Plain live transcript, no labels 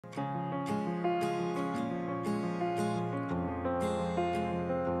I'm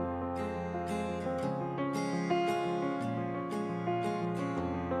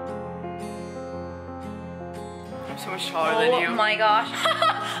so much taller than you. Oh my gosh.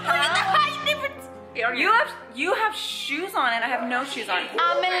 You have shoes on and I have no shoes on.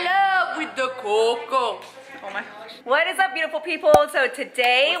 I'm in love with the cocoa. Oh my gosh. What is up, beautiful people? So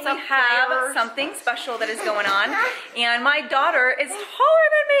today we have something special that is going on. And my daughter is taller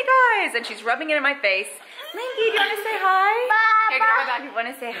than me, guys. And she's rubbing it in my face. Linky, do you want to say hi? Here, get over back. You want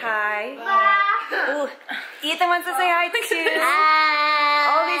to say hi? Ooh. Ethan wants to say hi too.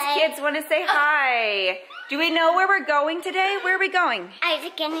 All these kids want to say hi. Do we know where we're going today? Where are we going?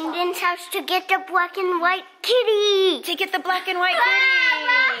 Isaac and Eden's house to get the black and white kitty. To get the black and white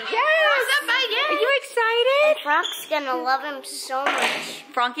kitty. Yes. Are you excited? And Frank's gonna love him so much.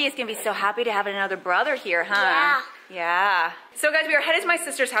 Frankie is gonna be so happy to have another brother here, huh? Yeah. Yeah. So guys, we are headed to my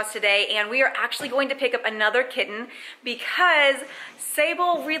sister's house today and we are actually going to pick up another kitten because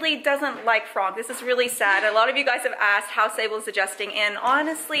Sable really doesn't like Franck. This is really sad. A lot of you guys have asked how Sable is adjusting and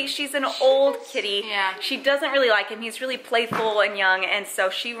honestly, she's an old kitty. Yeah. She doesn't really like him. He's really playful and young and so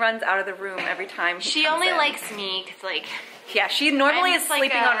she runs out of the room every time he comes in. likes me because like... Yeah, she normally is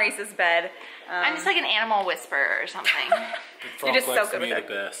sleeping on Reese's bed. I'm just like an animal whisperer or something. You're just so good with it.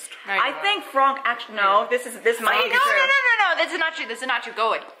 Best. I think Franck actually, no, this might be true. No, this is not true. This is not true. Go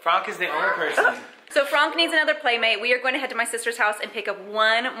away. Franck is the only person. So Franck needs another playmate. We are going to head to my sister's house and pick up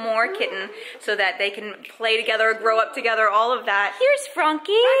one more kitten so that they can play together, grow up together, all of that. Here's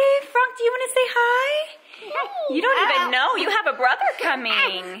Frankie. Franck, do you want to say hi? You don't even know. You have a brother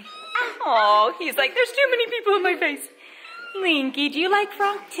coming. Oh, he's like, there's too many people in my face. Linky, do you like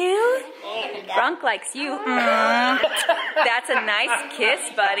Franck too? Franck likes you. That's a nice kiss,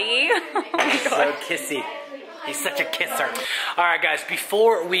 buddy. So kissy. He's such a kisser. All right, guys,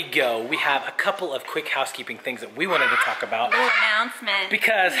 before we go, we have a couple of quick housekeeping things that we wanted to talk about. Little announcement.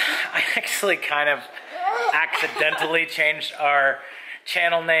 Because I actually kind of accidentally changed our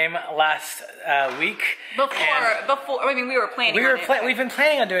channel name last week. I mean, we were planning on it. We've been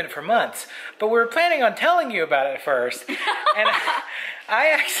planning on doing it for months, but we were planning on telling you about it first. And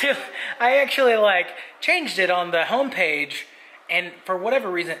I actually like changed it on the homepage, and for whatever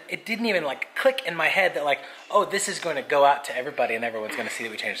reason, it didn't even like click in my head that like, oh, this is going to go out to everybody and everyone's going to see that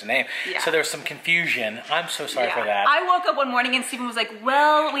we changed the name. Yeah. So there was some confusion. I'm so sorry for that. I woke up one morning and Stephen was like,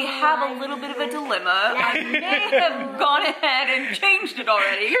 well, we have a little bit of a dilemma. I may have gone ahead and changed it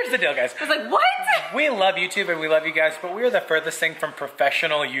already. Here's the deal, guys. I was like, what? We love YouTube and we love you guys, but we're the furthest thing from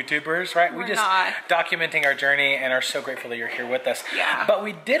professional YouTubers, right? We're just not. Documenting our journey and are so grateful that you're here with us. Yeah. But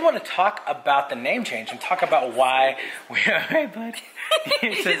we did want to talk about the name change and talk about why we are, hey, bud.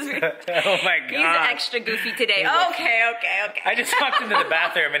 Oh my God. He's extra goofy today. Okay. I just walked into the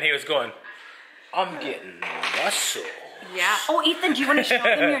bathroom and he was going, I'm getting muscle. Yeah. Oh, Ethan, do you want to show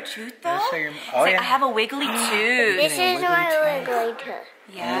them your tooth though? I have a wiggly tooth. This is my wiggly tooth.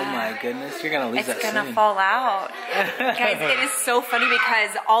 Yeah. Oh my goodness, you're gonna lose that soon. It's gonna fall out. Guys, it is so funny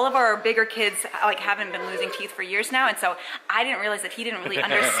because all of our bigger kids like haven't been losing teeth for years now, and so I didn't realize that he didn't really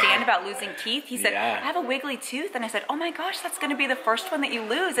understand about losing teeth. He said, I have a wiggly tooth, and I said, oh my gosh, that's gonna be the first one that you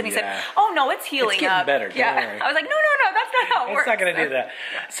lose. And he said, oh no, it's healing it's getting better, don't worry. I was like, no, that's not how it works. It's not gonna do that.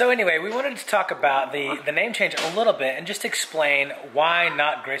 So anyway, we wanted to talk about the name change a little bit and just explain why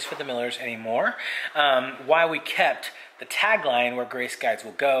not Grace for the Millers anymore, why we kept the tagline where Grace Guides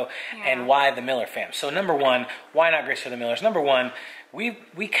will go, and why the Miller fam. So number one, why not Grace for the Millers? Number one, we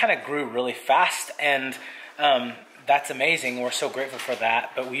kind of grew really fast, and that's amazing. We're so grateful for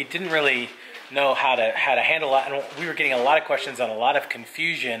that, but we didn't really know how to handle it, and we were getting a lot of questions and a lot of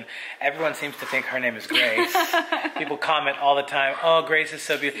confusion. Everyone seems to think her name is Grace. People comment all the time, oh, Grace is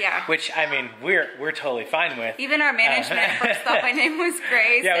so beautiful, which I mean we're totally fine with. Even our management first thought my name was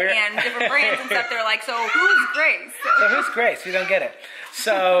Grace, and different brands and stuff, they're like, so who's Grace? So who's Grace? We don't get it.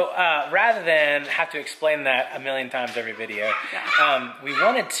 So rather than have to explain that a million times every video, we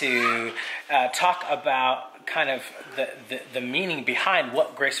wanted to talk about kind of the meaning behind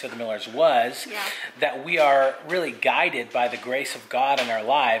what Grace for the Millers was, that we are really guided by the grace of God in our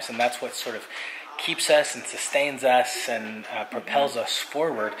lives, and that's what sort of keeps us and sustains us and propels us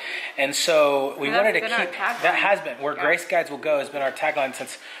forward. And so we wanted to keep, that has been, where Grace Guides will go has been our tagline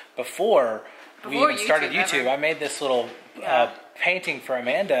since before we even started YouTube. I made this little painting for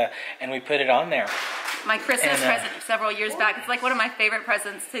Amanda and we put it on there. my Christmas present several years back. It's like one of my favorite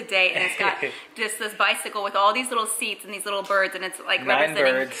presents to date, and it's got just this bicycle with all these little seats and these little birds, and it's like 9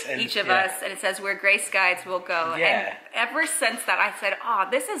 representing birds and, each of us, and it says where Grace Guides will go. And ever since that, I said, oh,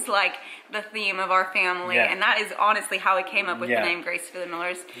 this is like the theme of our family, and that is honestly how we came up with the name Grace for the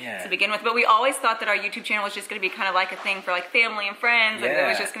Millers to begin with. But we always thought that our YouTube channel was just going to be kind of like a thing for like family and friends, and it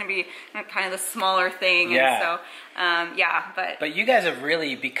was just going to be kind of the smaller thing. And so, but you guys have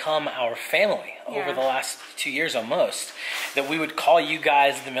really become our family over the last 2 years almost. That we would call you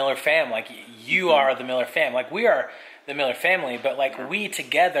guys the Miller fam, like you are the Miller fam, like we are the Miller family, but like we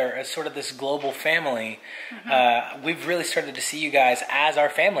together as sort of this global family, we've really started to see you guys as our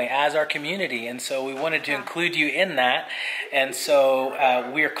family, as our community, and so we wanted to include you in that, and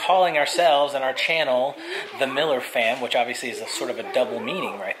so we're calling ourselves and our channel the Miller fam, which obviously is a sort of a double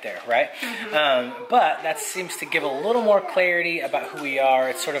meaning right there, right? But that seems to give a little more clarity about who we are.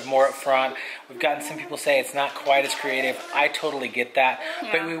 It's sort of more upfront. We've gotten some people say it's not quite as creative. I totally get that,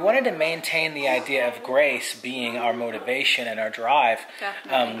 but we wanted to maintain the idea of grace being our motivation and our drive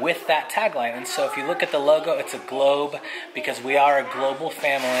with that tagline. And so if you look at the logo, it's a globe because we are a global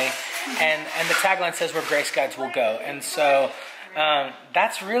family, and the tagline says where Grace Guides will go. And so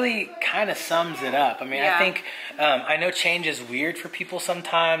that's really kind of sums it up. I mean, I think, I know change is weird for people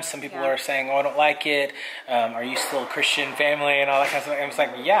sometimes. Some people are saying, oh, I don't like it. Are you still a Christian family and all that kind of stuff? And it's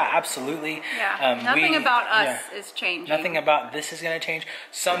like, yeah, absolutely. Nothing about us is changing. Nothing about this is going to change.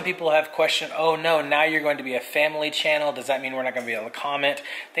 Some people have questioned, oh no, now you're going to be a family channel. Does that mean we're not going to be able to comment?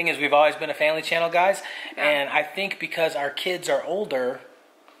 Thing is, we've always been a family channel, guys. And I think because our kids are older,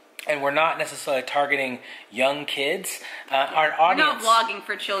 and we're not necessarily targeting young kids. Our audience... We're not vlogging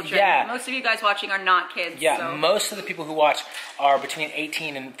for children. Most of you guys watching are not kids. So. Most of the people who watch are between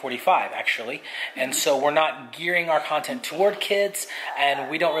 18 and 45, actually. And so we're not gearing our content toward kids, and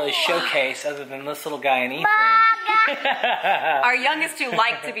we don't really showcase, other than this little guy and Ethan. Our youngest two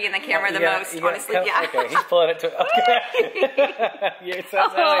like to be in the camera the most, honestly. Okay, he's pulling it to... Okay. You're so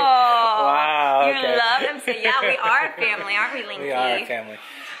silly. Wow. You love him. So yeah, we are a family, aren't we, Linky? We are a family.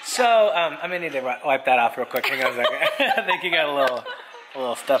 So, I'm going to need to wipe that off real quick. Hang on a second. I think you got a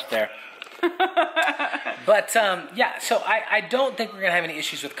little stuff there. But, so I don't think we're going to have any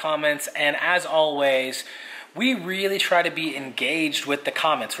issues with comments. And as always, we really try to be engaged with the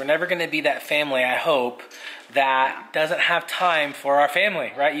comments. We're never going to be that family, I hope, that doesn't have time for our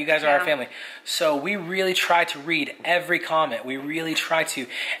family, right? You guys are our family. So we really try to read every comment. We really try to.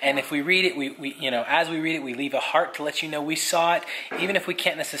 And if we read it, we as we read it, we leave a heart to let you know we saw it. Even if we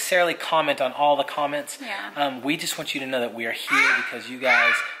can't necessarily comment on all the comments, we just want you to know that we are here because you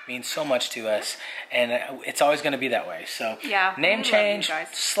guys mean so much to us. And it's always going to be that way. So name change,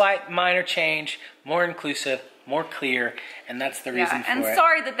 slight minor change, more inclusive, more clear, and that's the reason for it. And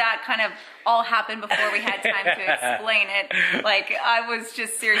sorry that kind of all happened before we had time to explain it. Like, I was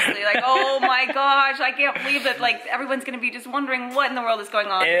just seriously like, oh my gosh, I can't believe that, like, everyone's going to be just wondering what in the world is going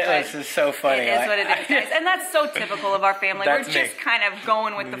on. This is so funny. It is what it is, guys. And that's so typical of our family. We're just kind of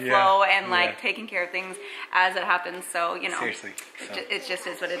going with the flow and, like, taking care of things as it happens. So, you know, seriously, it just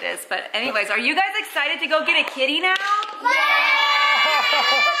is what it is. But anyways, are you guys excited to go get a kitty now?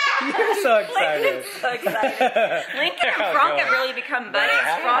 You're so excited. So excited. Lincoln and Franck have really become buddies.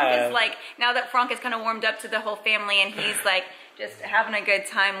 Franck is like, now that Franck has kind of warmed up to the whole family and he's like just having a good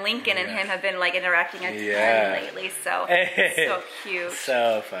time, Lincoln and him have been like interacting a ton lately. So so cute.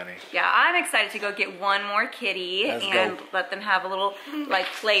 So funny. Yeah, I'm excited to go get one more kitty and let them have a little like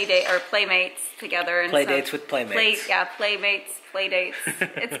play date or playmates together. And play dates with playmates. Playmates, play dates.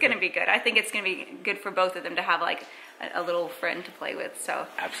 It's gonna be good. I think it's gonna be good for both of them to have like a little friend to play with. So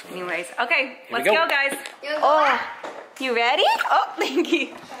absolutely. Anyways, okay, let's go, guys. Oh, you ready? Oh, thank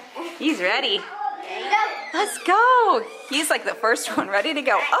you. He's ready. Let's go. He's like the first one ready to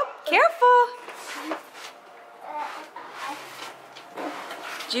go. Oh, careful.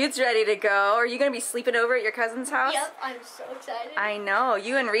 Jude's ready to go. Are you going to be sleeping over at your cousin's house? Yep, I'm so excited. I know.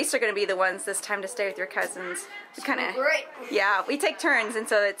 You and Reese are going to be the ones this time to stay with your cousins. It's kind of great. Yeah, we take turns, and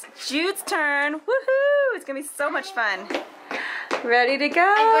so it's Jude's turn. Woohoo! It's going to be so much fun. Ready to go?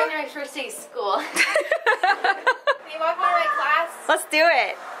 I'm going to my first day of school. You want to go to my class? Let's do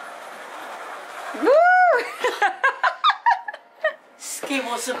it. Woo!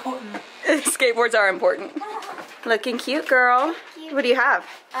 Skateboards are important. Skateboards are important. Looking cute, girl. What do you have?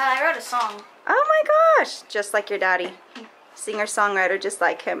 I wrote a song. Oh my gosh, just like your daddy. Singer-songwriter just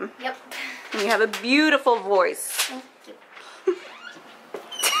like him. Yep. And you have a beautiful voice. Thank you.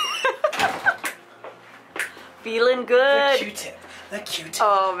 Feeling good. The Q-tip. The Q-tip.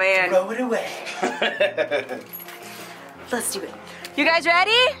 Oh man. Throw it away. Let's do it. You guys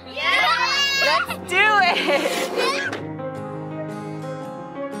ready? Yeah! Let's do it.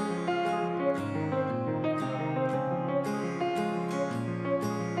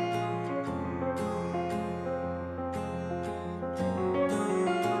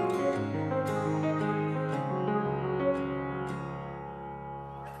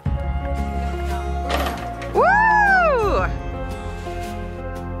 Woo!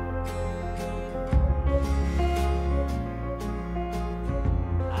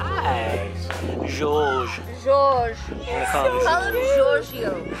 Hi. George. George. I'm gonna call him Call him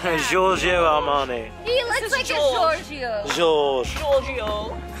Giorgio. Giorgio Armani. He looks like a Giorgio. George.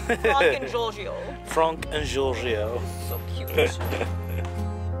 Giorgio. Franck and Giorgio. Franck and Giorgio. So cute.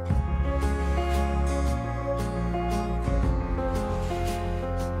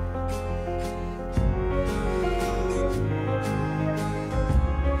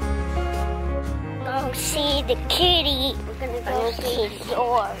 Go see the kitty. We're gonna go see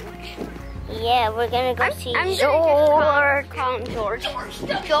George. Yeah, we're gonna go see George. Call him George.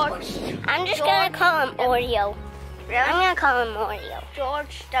 George. I'm just gonna call him Oreo. I'm gonna call him Oreo.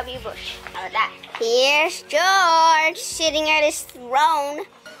 George W. Bush. How about that? Here's George sitting at his throne.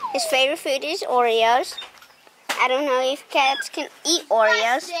 His favorite food is Oreos. I don't know if cats can eat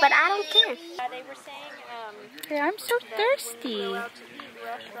Oreos, but I don't care. They were saying, Hey, I'm so thirsty.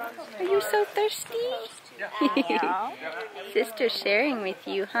 Are you so thirsty? Sister's sharing with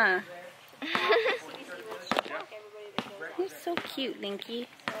you, huh? You're so cute, Linky.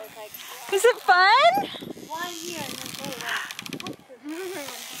 Is it fun?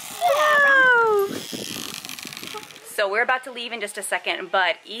 Wow. So we're about to leave in just a second,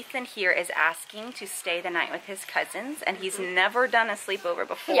 but Ethan here is asking to stay the night with his cousins, and he's never done a sleepover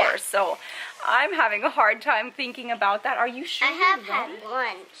before. Yeah. So I'm having a hard time thinking about that. Are you sure? I have had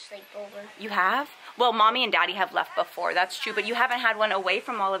one sleepover. You have? Well, Mommy and Daddy have left before, that's true, but you haven't had one away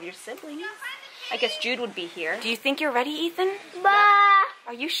from all of your siblings. I guess Jude would be here. Do you think you're ready, Ethan? Bye.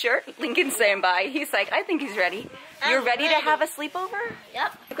 Are you sure? Lincoln's saying bye. He's like, I think he's ready. You're ready to have a sleepover?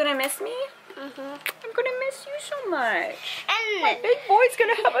 Yep. You're gonna miss me? I'm gonna miss you so much. And My big boy's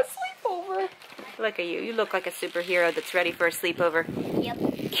gonna have a sleepover. Look at you. You look like a superhero that's ready for a sleepover. yep.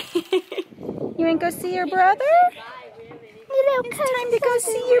 You ain't go see your brother? It's time to go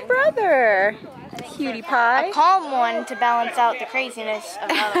see your brother. Cutie pie. calm one to balance out the craziness of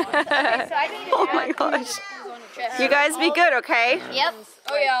the other one. Oh my gosh. You guys be good, okay? Yep.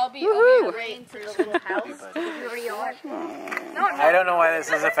 Oh yeah, I'll be Woohoo. I don't know why this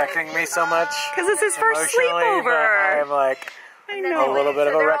is affecting me so much. Because it's his first Emotionally, sleepover. but I'm like a little bit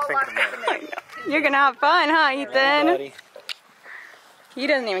of a wreck thinking about it. You're gonna have fun, huh, Ethan? Buddy. He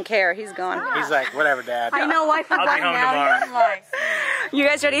doesn't even care. He's gone. He's like, whatever, Dad. I know. Wife, I'll be home tomorrow. You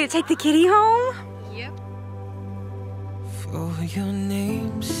guys ready to take the kitty home? For your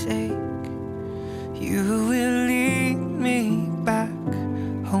name's sake, you will lead me back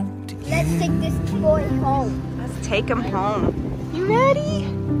home to Let's you. take this boy home. Let's take him home. You ready?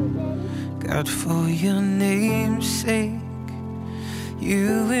 God, for your name's sake,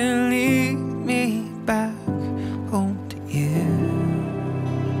 you will lead me back